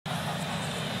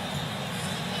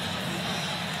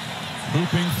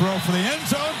Looping throw for the end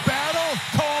zone. Battle.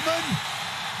 Coleman.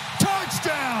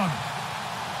 Touchdown.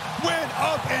 Went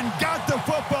up and got the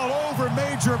football over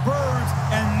Major Burns,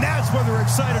 and that's where they're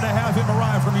excited to have him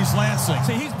arrive from East Lansing.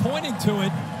 See, he's pointing to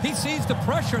it. He sees the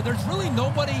pressure. There's really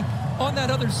nobody on that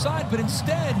other side, but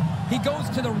instead he goes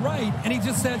to the right, and he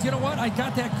just says, you know what, I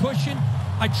got that cushion.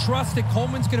 I trust that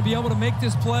Coleman's going to be able to make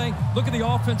this play. Look at the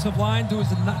offensive line.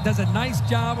 Does a nice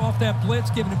job off that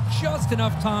blitz, giving him just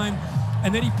enough time,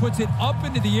 and then he puts it up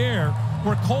into the air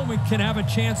where Coleman can have a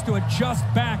chance to adjust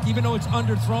back, even though it's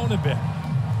underthrown a bit.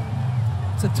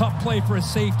 It's a tough play for a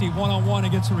safety one-on-one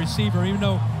against a receiver, even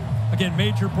though, again,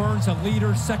 Major Burns, a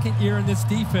leader, second year in this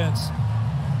defense.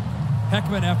 Heck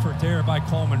of an effort there by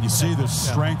Coleman. You see the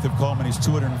strength of Coleman. He's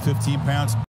 215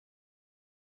 pounds.